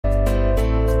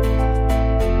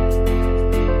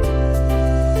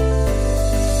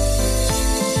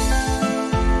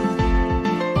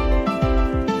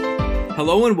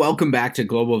Hello and welcome back to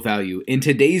Global Value. In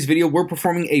today's video, we're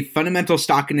performing a fundamental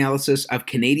stock analysis of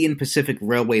Canadian Pacific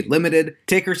Railway Limited,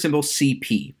 ticker symbol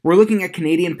CP. We're looking at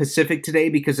Canadian Pacific today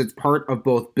because it's part of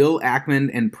both Bill Ackman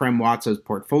and Prem Watsa's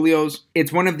portfolios.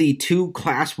 It's one of the two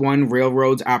Class 1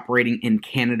 railroads operating in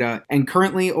Canada, and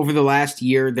currently over the last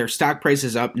year, their stock price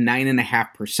is up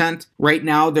 9.5%. Right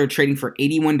now, they're trading for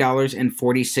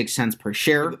 $81.46 per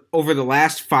share. Over the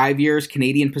last 5 years,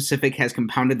 Canadian Pacific has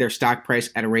compounded their stock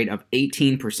price at a rate of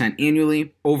 18%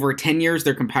 annually. Over 10 years,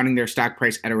 they're compounding their stock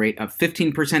price at a rate of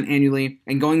 15% annually.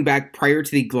 And going back prior to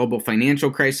the global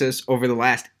financial crisis, over the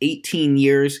last 18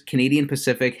 years, Canadian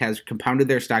Pacific has compounded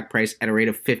their stock price at a rate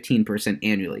of 15%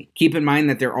 annually. Keep in mind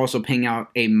that they're also paying out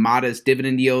a modest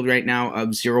dividend yield right now of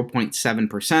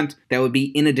 0.7%. That would be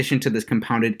in addition to this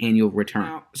compounded annual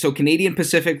return. So Canadian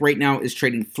Pacific right now is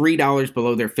trading $3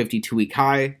 below their 52-week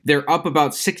high. They're up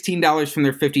about $16 from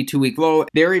their 52-week low.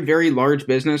 They're a very large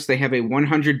business. They have a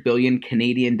 100 billion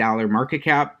Canadian dollar market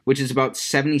cap, which is about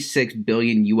 76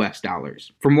 billion US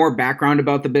dollars. For more background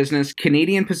about the business,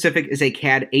 Canadian Pacific is a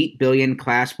CAD 8 billion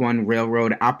Class 1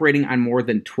 railroad operating on more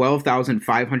than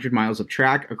 12,500 miles of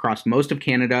track across most of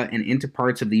Canada and into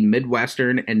parts of the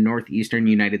Midwestern and Northeastern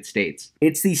United States.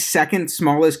 It's the second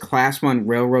smallest Class 1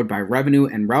 railroad by revenue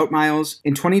and route miles.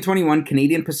 In 2021,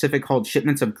 Canadian Pacific hauled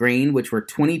shipments of grain, which were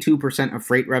 22% of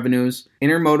freight revenues,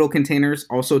 intermodal containers,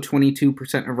 also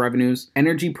 22% of revenues,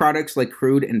 energy products like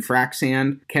crude and frac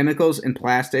sand, chemicals and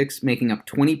plastics making up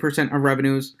 20% of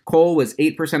revenues, coal was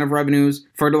 8% of revenues,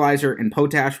 fertilizer and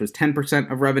potash was 10%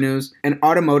 of revenues, and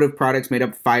automotive products made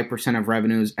up 5% of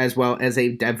revenues, as well as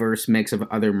a diverse mix of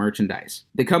other merchandise.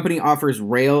 The company offers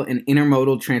rail and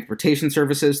intermodal transportation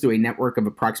services through a network of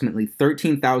approximately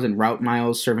 13,000 route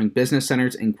miles serving business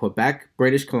centers in Quebec,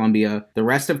 British Columbia, the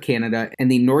rest of Canada, and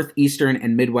the northeastern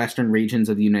and midwestern regions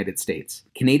of the United States.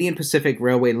 Canadian Pacific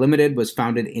Railway Limited was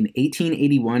founded in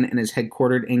 1881 and is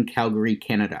headquartered in Calgary,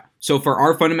 Canada. So for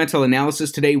our fundamental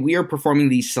analysis today, we are performing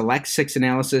the Select 6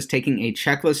 analysis, taking a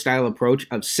checklist-style approach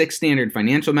of 6 standard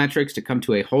financial metrics to come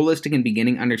to a holistic and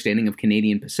beginning understanding of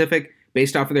Canadian Pacific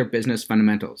based off of their business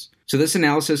fundamentals. So this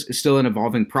analysis is still an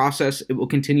evolving process. It will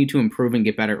continue to improve and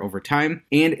get better over time,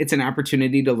 and it's an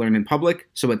opportunity to learn in public.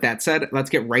 So with that said, let's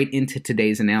get right into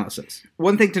today's analysis.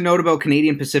 One thing to note about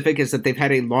Canadian Pacific is that they've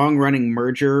had a long-running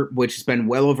merger, which has been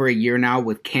well over a year now,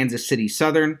 with Kansas City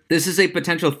Southern. This is a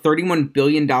potential $31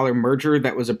 billion merger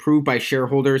that was approved by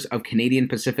shareholders of Canadian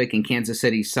Pacific and Kansas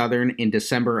City Southern in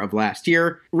December of last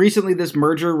year. Recently, this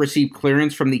merger received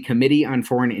clearance from the Committee on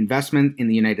Foreign Investment in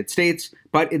the United States,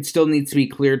 but it still needs to be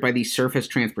cleared by the Surface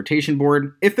Transportation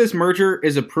Board. If this merger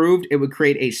is approved, it would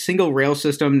create a single rail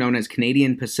system known as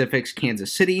Canadian Pacific's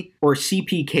Kansas City, or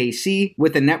CPKC,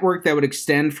 with a network that would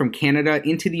extend from Canada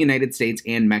into the United States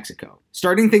and Mexico.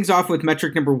 Starting things off with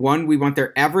metric number 1, we want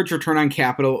their average return on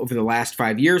capital over the last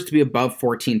 5 years to be above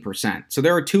 14%. So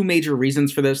there are 2 major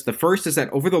reasons for this. The first is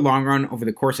that over the long run, over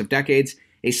the course of decades,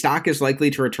 a stock is likely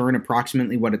to return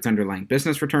approximately what its underlying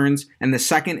business returns. And the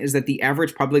second is that the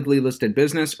average publicly listed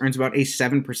business earns about a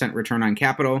 7% return on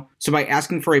capital. So by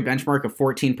asking for a benchmark of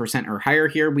 14% or higher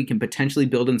here, we can potentially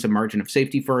build in some margin of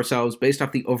safety for ourselves based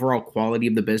off the overall quality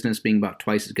of the business being about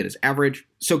twice as good as average.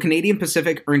 So Canadian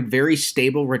Pacific earned very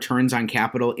stable returns on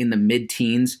capital in the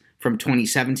mid-teens from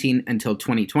 2017 until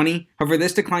 2020. However,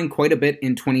 this declined quite a bit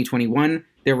in 2021.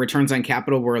 Their returns on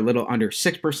capital were a little under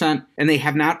 6%, and they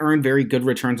have not earned very good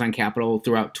returns on capital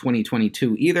throughout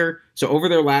 2022 either. So over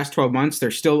their last 12 months,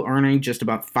 they're still earning just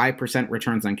about 5%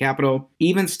 returns on capital.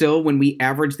 Even still, when we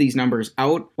average these numbers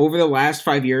out, over the last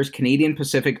 5 years, Canadian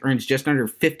Pacific earns just under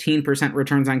 15%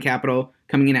 returns on capital,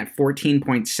 coming in at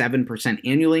 14.7%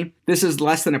 annually. This is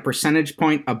less than a percentage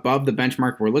point above the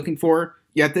benchmark we're looking for.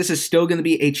 Yet this is still going to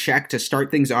be a check to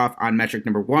start things off on metric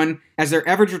number 1, as their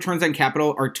average returns on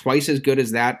capital are twice as good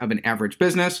as that of an average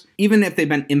business, even if they've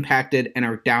been impacted and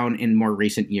are down in more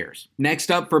recent years.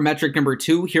 Next up for metric number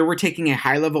 2, here we're taking a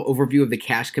high-level overview of the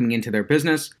cash coming into their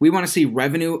business. We want to see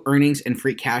revenue, earnings, and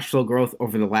free cash flow growth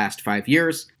over the last 5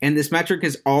 years, and this metric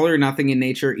is all or nothing in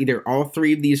nature. Either all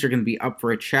 3 of these are going to be up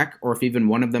for a check, or if even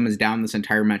one of them is down, this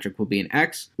entire metric will be an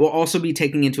X. We'll also be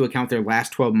taking into account their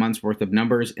last 12 months worth of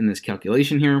numbers in this calculation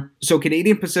here. So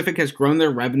Canadian Pacific has grown their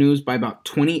revenues by about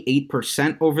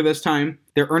 28% over this time.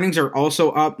 Their earnings are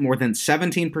also up more than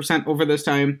 17% over this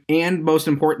time. And most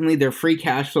importantly, their free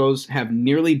cash flows have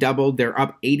nearly doubled. They're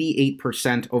up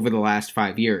 88% over the last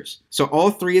 5 years. So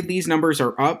all three of these numbers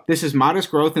are up. This is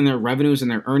modest growth in their revenues and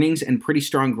their earnings and pretty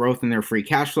strong growth in their free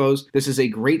cash flows. This is a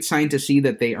great sign to see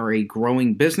that they are a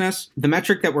growing business. The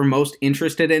metric that we're most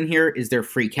interested in here is their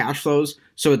free cash flows.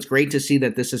 So it's great to see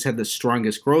that this has had the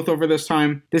strongest growth over this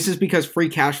time. This is because free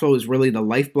cash flow is really the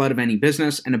lifeblood of any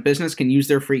business, and a business can use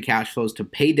their free cash flows to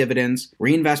pay dividends,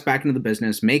 reinvest back into the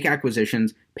business, make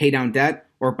acquisitions, pay down debt,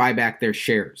 or buy back their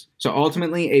shares. So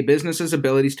ultimately, a business's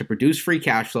abilities to produce free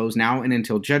cash flows now and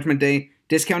until Judgment Day,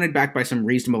 discounted back by some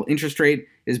reasonable interest rate,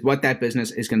 is what that business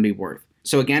is going to be worth.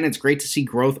 So again, it's great to see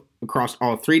growth across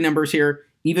all three numbers here.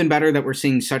 Even better that we're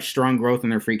seeing such strong growth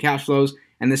in their free cash flows,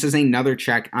 and this is another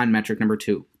check on metric number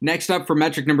 2. Next up for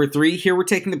metric number 3, here we're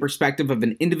taking the perspective of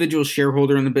an individual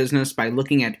shareholder in the business by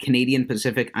looking at Canadian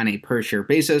Pacific on a per share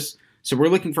basis. So we're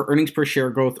looking for earnings per share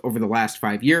growth over the last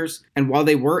 5 years. And while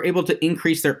they were able to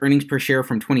increase their earnings per share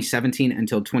from 2017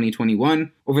 until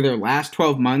 2021, over their last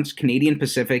 12 months, Canadian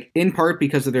Pacific, in part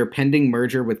because of their pending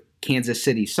merger with Kansas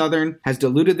City Southern, has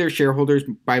diluted their shareholders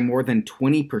by more than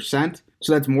 20%.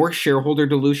 So that's more shareholder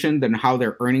dilution than how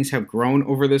their earnings have grown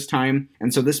over this time.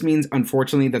 And so this means,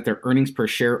 unfortunately, that their earnings per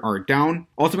share are down.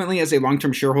 Ultimately, as a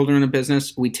long-term shareholder in a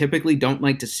business, we typically don't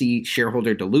like to see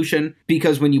shareholder dilution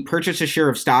because when you purchase a share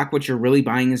of stock, what you're really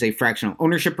buying is a fractional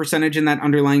ownership percentage in that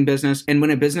underlying business. And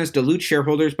when a business dilutes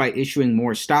shareholders by issuing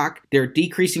more stock, they're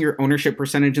decreasing your ownership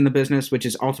percentage in the business, which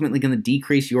is ultimately going to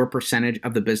decrease your percentage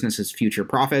of the business's future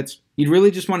profits. You'd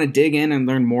really just want to dig in and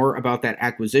learn more about that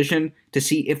acquisition to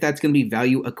see if that's going to be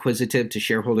value acquisitive to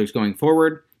shareholders going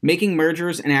forward. Making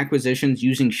mergers and acquisitions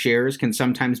using shares can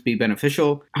sometimes be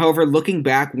beneficial. However, looking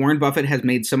back, Warren Buffett has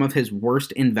made some of his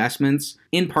worst investments,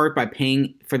 in part by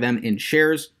paying for them in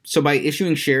shares. So by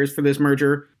issuing shares for this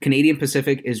merger, Canadian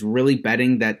Pacific is really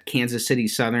betting that Kansas City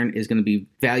Southern is going to be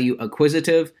value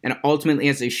acquisitive. And ultimately,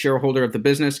 as a shareholder of the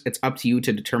business, it's up to you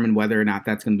to determine whether or not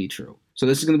that's going to be true. So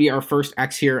this is going to be our first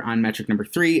X here on metric number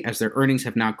 3, as their earnings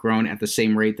have not grown at the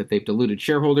same rate that they've diluted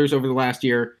shareholders over the last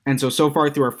year. And so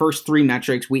far through our first 3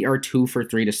 metrics, we are 2 for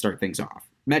 3 to start things off.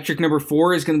 Metric number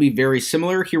 4 is going to be very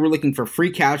similar. Here we're looking for free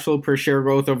cash flow per share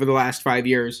growth over the last 5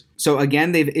 years. So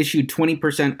again, they've issued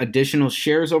 20% additional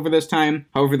shares over this time.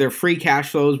 However, their free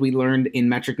cash flows, we learned in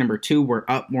metric number 2, were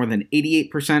up more than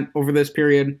 88% over this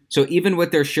period. So even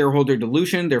with their shareholder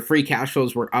dilution, their free cash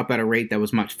flows were up at a rate that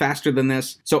was much faster than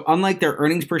this. So unlike their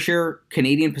earnings per share,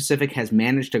 Canadian Pacific has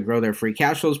managed to grow their free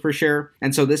cash flows per share.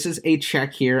 And so this is a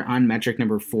check here on metric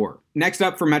number 4. Next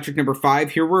up for metric number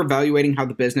 5, here we're evaluating how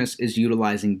the business is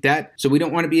utilizing debt. So we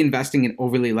don't want to be investing in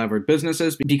overly levered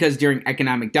businesses because during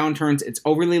economic downturns, it's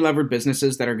overly levered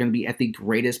businesses that are going to be at the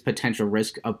greatest potential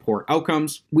risk of poor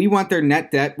outcomes. We want their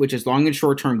net debt, which is long and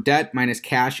short-term debt minus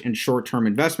cash and short-term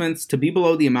investments, to be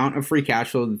below the amount of free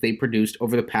cash flow that they produced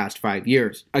over the past 5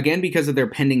 years. Again, because of their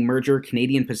pending merger,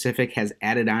 Canadian Pacific has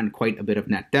added on quite a bit of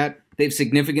net debt. They've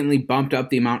significantly bumped up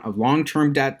the amount of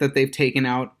long-term debt that they've taken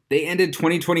out. They ended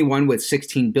 2021 with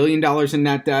 $16 billion in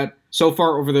net debt. So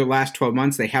far, over their last 12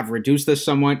 months, they have reduced this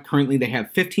somewhat. Currently, they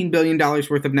have $15 billion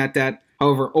worth of net debt.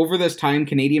 However, over this time,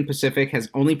 Canadian Pacific has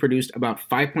only produced about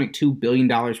 $5.2 billion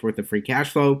worth of free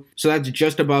cash flow. So that's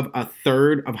just above a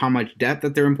third of how much debt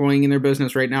that they're employing in their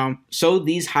business right now. So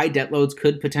these high debt loads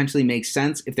could potentially make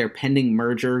sense if their pending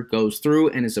merger goes through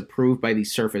and is approved by the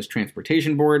Surface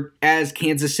Transportation Board, as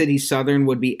Kansas City Southern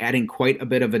would be adding quite a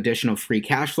bit of additional free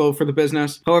cash flow for the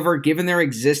business. However, given their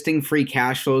existing free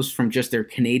cash flows from just their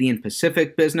Canadian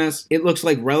Pacific business, it looks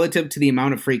like relative to the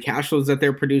amount of free cash flows that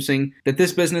they're producing, that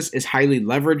this business is highly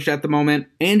leveraged at the moment.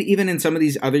 And even in some of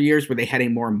these other years where they had a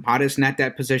more modest net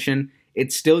debt position,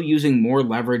 it's still using more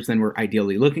leverage than we're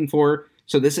ideally looking for.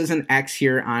 So this is an X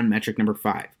here on metric number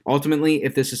 5. Ultimately,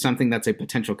 if this is something that's a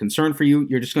potential concern for you,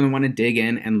 you're just going to want to dig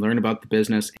in and learn about the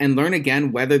business and learn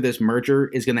again whether this merger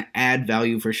is going to add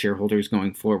value for shareholders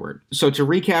going forward. So to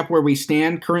recap where we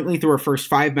stand, currently through our first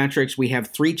 5 metrics, we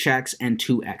have 3 checks and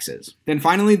 2 X's. Then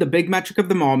finally, the big metric of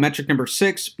them all, metric number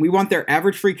 6, we want their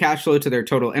average free cash flow to their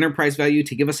total enterprise value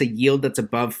to give us a yield that's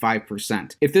above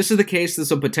 5%. If this is the case,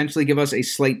 this will potentially give us a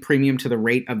slight premium to the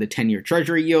rate of the 10-year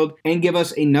Treasury yield and give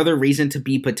us another reason to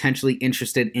be potentially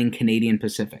interested in Canadian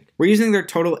Pacific. We're using their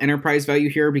total enterprise value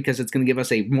here because it's going to give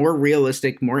us a more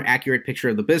realistic, more accurate picture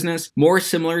of the business, more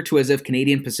similar to as if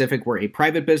Canadian Pacific were a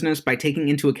private business by taking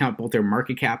into account both their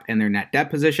market cap and their net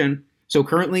debt position. So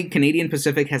currently, Canadian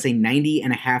Pacific has a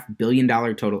 $90.5 billion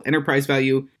total enterprise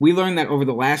value. We learned that over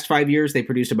the last 5 years, they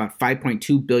produced about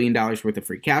 $5.2 billion worth of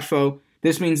free cash flow.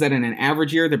 This means that in an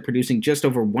average year, they're producing just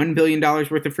over $1 billion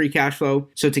worth of free cash flow.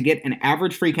 So to get an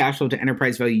average free cash flow to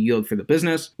enterprise value yield for the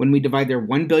business, when we divide their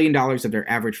 $1 billion of their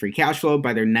average free cash flow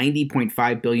by their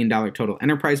 $90.5 billion total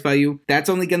enterprise value, that's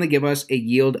only going to give us a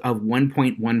yield of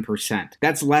 1.1%.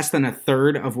 That's less than a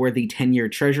third of where the 10-year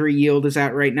treasury yield is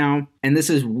at right now. And this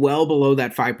is well below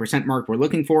that 5% mark we're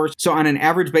looking for. So on an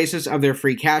average basis of their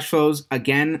free cash flows,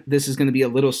 again, this is going to be a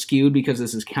little skewed because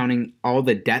this is counting all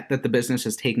the debt that the business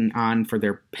is taking on for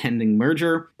their pending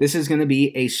merger. This is going to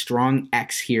be a strong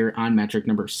X here on metric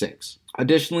number 6.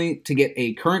 Additionally, to get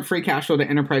a current free cash flow to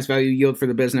enterprise value yield for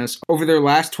the business, over their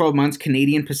last 12 months,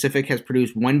 Canadian Pacific has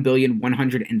produced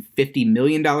 $1,150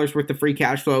 million worth of free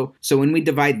cash flow. So when we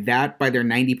divide that by their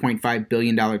 $90.5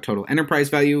 billion total enterprise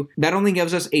value, that only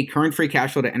gives us a current free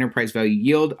cash flow to enterprise value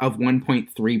yield of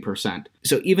 1.3%.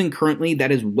 So even currently,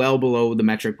 that is well below the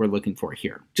metric we're looking for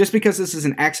here. Just because this is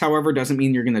an X, however, doesn't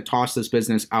mean you're going to toss this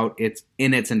business out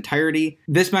in its entirety.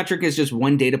 This metric is just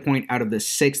one data point out of the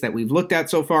 6 that we've looked at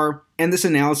so far, and this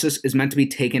analysis is meant to be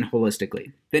taken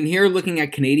holistically. Then here, looking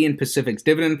at Canadian Pacific's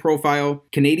dividend profile,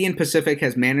 Canadian Pacific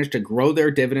has managed to grow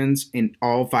their dividends in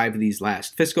all 5 of these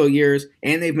last fiscal years,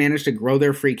 and they've managed to grow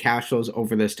their free cash flows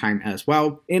over this time as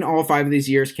well. In all 5 of these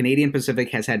years, Canadian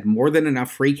Pacific has had more than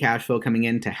enough free cash flow coming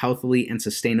in to healthily and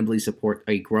sustainably support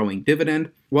a growing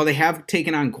dividend. While they have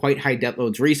taken on quite high debt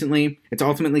loads recently, it's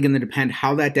ultimately going to depend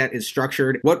how that debt is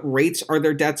structured, what rates are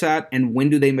their debts at, and when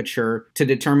do they mature to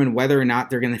determine whether or not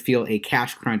they're going to feel a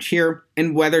cash crunch here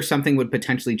and whether something would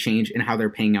potentially change in how they're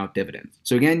paying out dividends.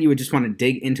 So again, you would just want to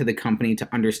dig into the company to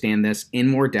understand this in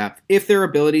more depth if their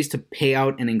abilities to pay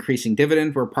out an increasing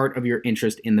dividend were part of your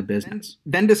interest in the business.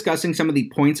 Then discussing some of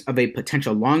the points of a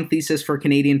potential long thesis for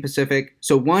Canadian Pacific.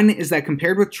 So one is that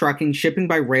compared with trucking, shipping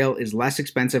by rail is less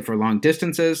expensive for long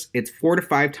distances. It's 4 to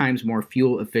 5 times more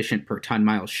fuel efficient per ton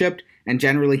mile shipped, and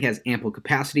generally has ample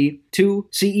capacity. 2,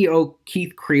 CEO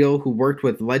Keith Creel, who worked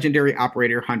with legendary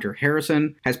operator Hunter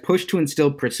Harrison, has pushed to instill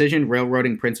precision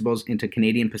railroading principles into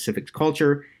Canadian Pacific's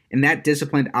culture, and that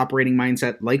disciplined operating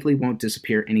mindset likely won't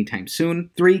disappear anytime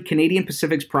soon. 3, Canadian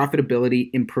Pacific's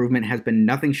profitability improvement has been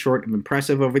nothing short of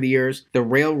impressive over the years. The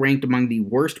rail ranked among the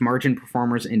worst margin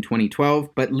performers in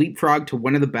 2012, but leapfrogged to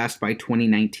one of the best by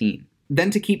 2019. Then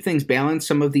to keep things balanced,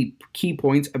 some of the key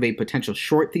points of a potential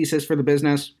short thesis for the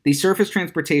business. The Surface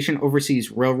Transportation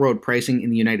oversees railroad pricing in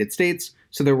the United States,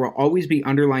 so there will always be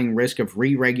underlying risk of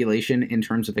re-regulation in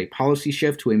terms of a policy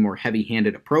shift to a more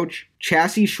heavy-handed approach.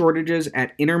 Chassis shortages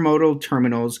at intermodal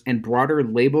terminals and broader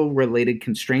label-related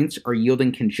constraints are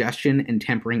yielding congestion and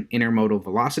tempering intermodal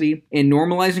velocity. And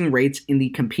normalizing rates in the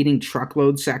competing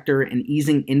truckload sector and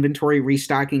easing inventory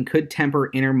restocking could temper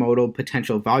intermodal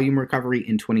potential volume recovery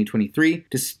in 2023,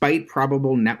 despite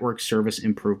probable network service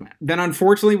improvement. Then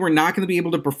unfortunately, we're not going to be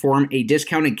able to perform a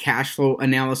discounted cash flow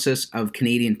analysis of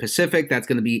Canadian Pacific. That's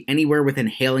going to be anywhere within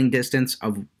hailing distance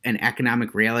of an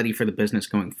economic reality for the business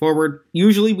going forward.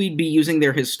 Usually we'd be using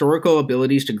their historical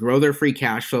abilities to grow their free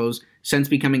cash flows since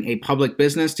becoming a public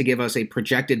business to give us a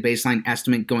projected baseline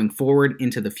estimate going forward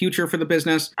into the future for the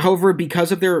business. However,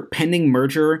 because of their pending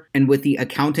merger and with the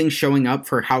accounting showing up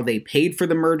for how they paid for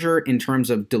the merger in terms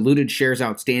of diluted shares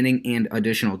outstanding and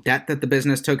additional debt that the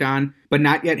business took on, but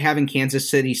not yet having Kansas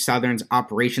City Southern's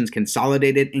operations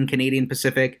consolidated in Canadian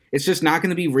Pacific, it's just not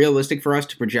going to be realistic for us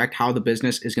to project how the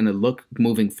business is going to look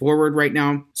moving forward right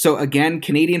now. So again,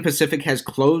 Canadian Pacific has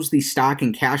closed the stock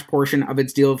and cash portion of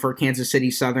its deal for Kansas City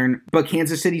Southern, but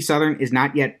Kansas City Southern is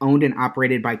not yet owned and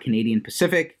operated by Canadian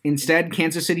Pacific. Instead,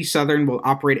 Kansas City Southern will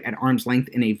operate at arm's length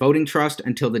in a voting trust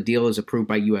until the deal is approved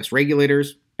by U.S.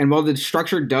 regulators. And while the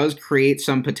structure does create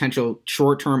some potential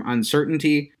short-term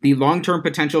uncertainty, the long-term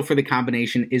potential for the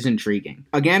combination is intriguing.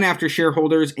 Again, after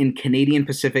shareholders in Canadian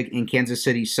Pacific and Kansas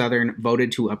City Southern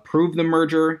voted to approve the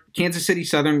merger, Kansas City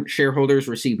Southern shareholders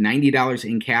received $90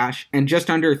 in cash and just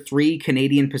under 3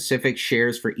 Canadian Pacific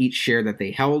shares for each share that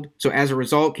they held. So as a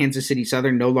result, Kansas City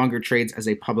Southern no longer trades as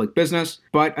a public business,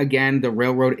 but again, the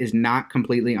railroad is not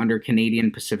completely under Canadian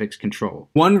Pacific's control.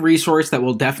 One resource that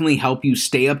will definitely help you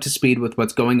stay up to speed with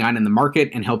what's going on in the market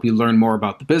and help you learn more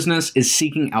about the business is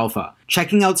Seeking Alpha.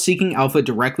 Checking out Seeking Alpha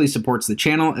directly supports the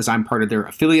channel as I'm part of their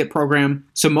affiliate program.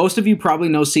 So most of you probably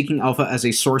know Seeking Alpha as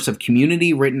a source of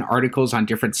community written articles on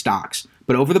different stocks.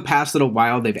 But over the past little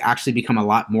while, they've actually become a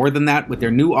lot more than that with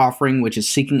their new offering, which is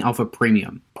Seeking Alpha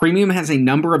Premium. Premium has a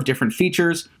number of different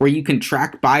features where you can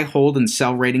track buy, hold, and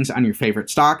sell ratings on your favorite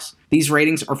stocks. These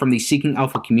ratings are from the Seeking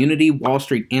Alpha community, Wall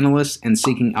Street analysts, and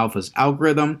Seeking Alpha's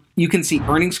algorithm. You can see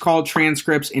earnings call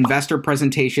transcripts, investor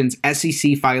presentations,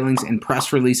 SEC filings, and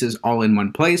press releases all in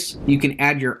one place. You can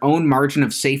add your own margin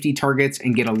of safety targets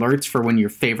and get alerts for when your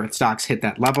favorite stocks hit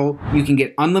that level. You can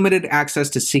get unlimited access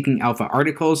to Seeking Alpha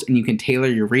articles, and you can tailor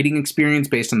your reading experience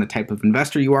based on the type of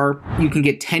investor you are. You can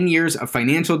get 10 years of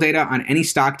financial data on any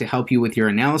stock to help you with your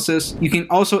analysis. You can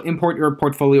also import your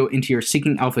portfolio into your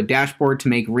Seeking Alpha dashboard to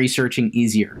make researching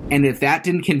easier. And if that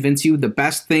didn't convince you, the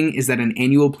best thing is that an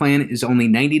annual plan is only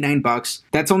 $99.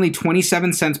 That's only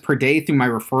 27 cents per day through my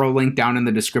referral link down in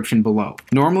the description below.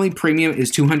 Normally, Premium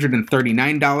is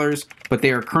 $239, but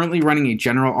they are currently running a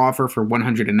general offer for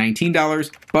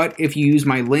 $119. But if you use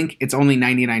my link, it's only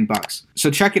 $99. So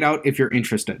check it out if you're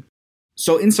interested.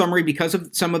 So in summary, because of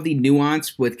some of the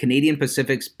nuance with Canadian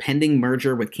Pacific's pending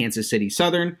merger with Kansas City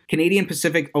Southern, Canadian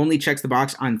Pacific only checks the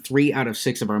box on 3 out of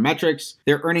 6 of our metrics.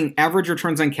 They're earning average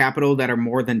returns on capital that are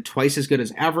more than twice as good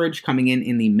as average, coming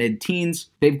in the mid-teens.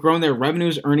 They've grown their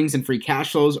revenues, earnings, and free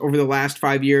cash flows over the last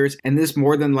 5 years, and this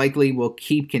more than likely will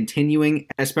keep continuing,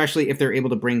 especially if they're able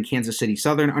to bring Kansas City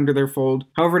Southern under their fold.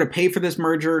 However, to pay for this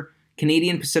merger,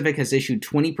 Canadian Pacific has issued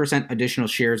 20% additional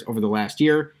shares over the last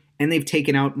year, and they've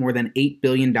taken out more than $8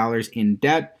 billion in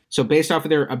debt. So based off of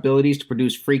their abilities to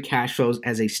produce free cash flows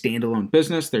as a standalone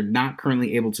business, they're not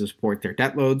currently able to support their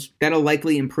debt loads. That'll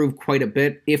likely improve quite a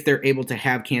bit if they're able to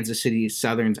have Kansas City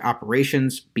Southern's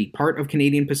operations be part of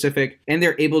Canadian Pacific, and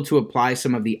they're able to apply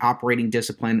some of the operating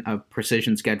discipline of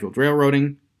precision scheduled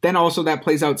railroading. Then also that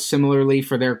plays out similarly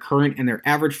for their current and their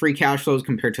average free cash flows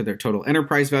compared to their total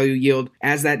enterprise value yield,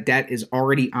 as that debt is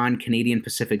already on Canadian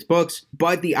Pacific's books,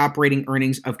 but the operating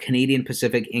earnings of Canadian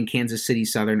Pacific and Kansas City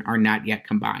Southern are not yet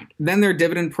combined. Then their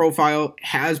dividend profile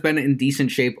has been in decent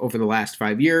shape over the last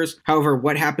 5 years. However,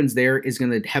 what happens there is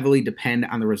going to heavily depend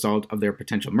on the result of their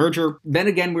potential merger. Then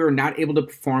again, we were not able to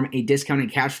perform a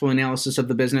discounted cash flow analysis of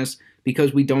the business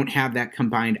because we don't have that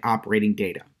combined operating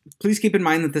data. Please keep in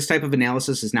mind that this type of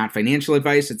analysis is not financial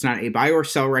advice. It's not a buy or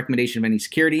sell recommendation of any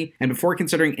security. And before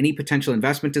considering any potential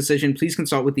investment decision, please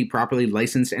consult with the properly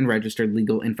licensed and registered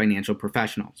legal and financial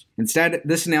professionals. Instead,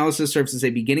 this analysis serves as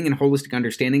a beginning and holistic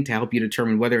understanding to help you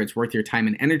determine whether it's worth your time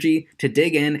and energy to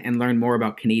dig in and learn more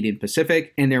about Canadian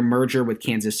Pacific and their merger with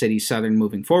Kansas City Southern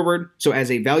moving forward. So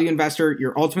as a value investor,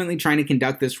 you're ultimately trying to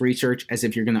conduct this research as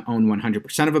if you're going to own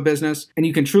 100% of a business, and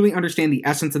you can truly understand the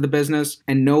essence of the business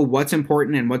and know what's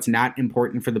important and what's not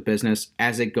important for the business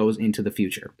as it goes into the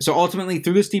future. So ultimately,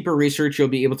 through this deeper research, you'll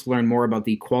be able to learn more about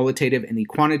the qualitative and the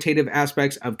quantitative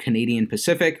aspects of Canadian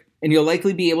Pacific, and you'll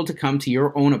likely be able to come to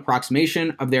your own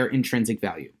approximation of their intrinsic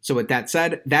value. So with that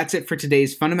said, that's it for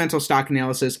today's fundamental stock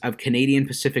analysis of Canadian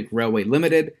Pacific Railway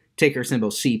Limited, ticker symbol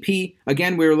CP.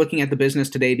 Again, we were looking at the business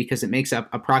today because it makes up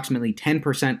approximately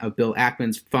 10% of Bill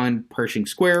Ackman's fund, Pershing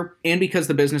Square, and because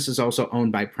the business is also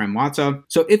owned by Prem Watsa.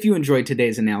 So if you enjoyed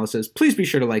today's analysis, please be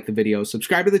sure to like the video,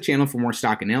 subscribe to the channel for more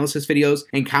stock analysis videos,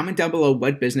 and comment down below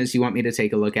what business you want me to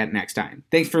take a look at next time.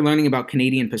 Thanks for learning about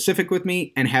Canadian Pacific with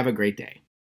me, and have a great day.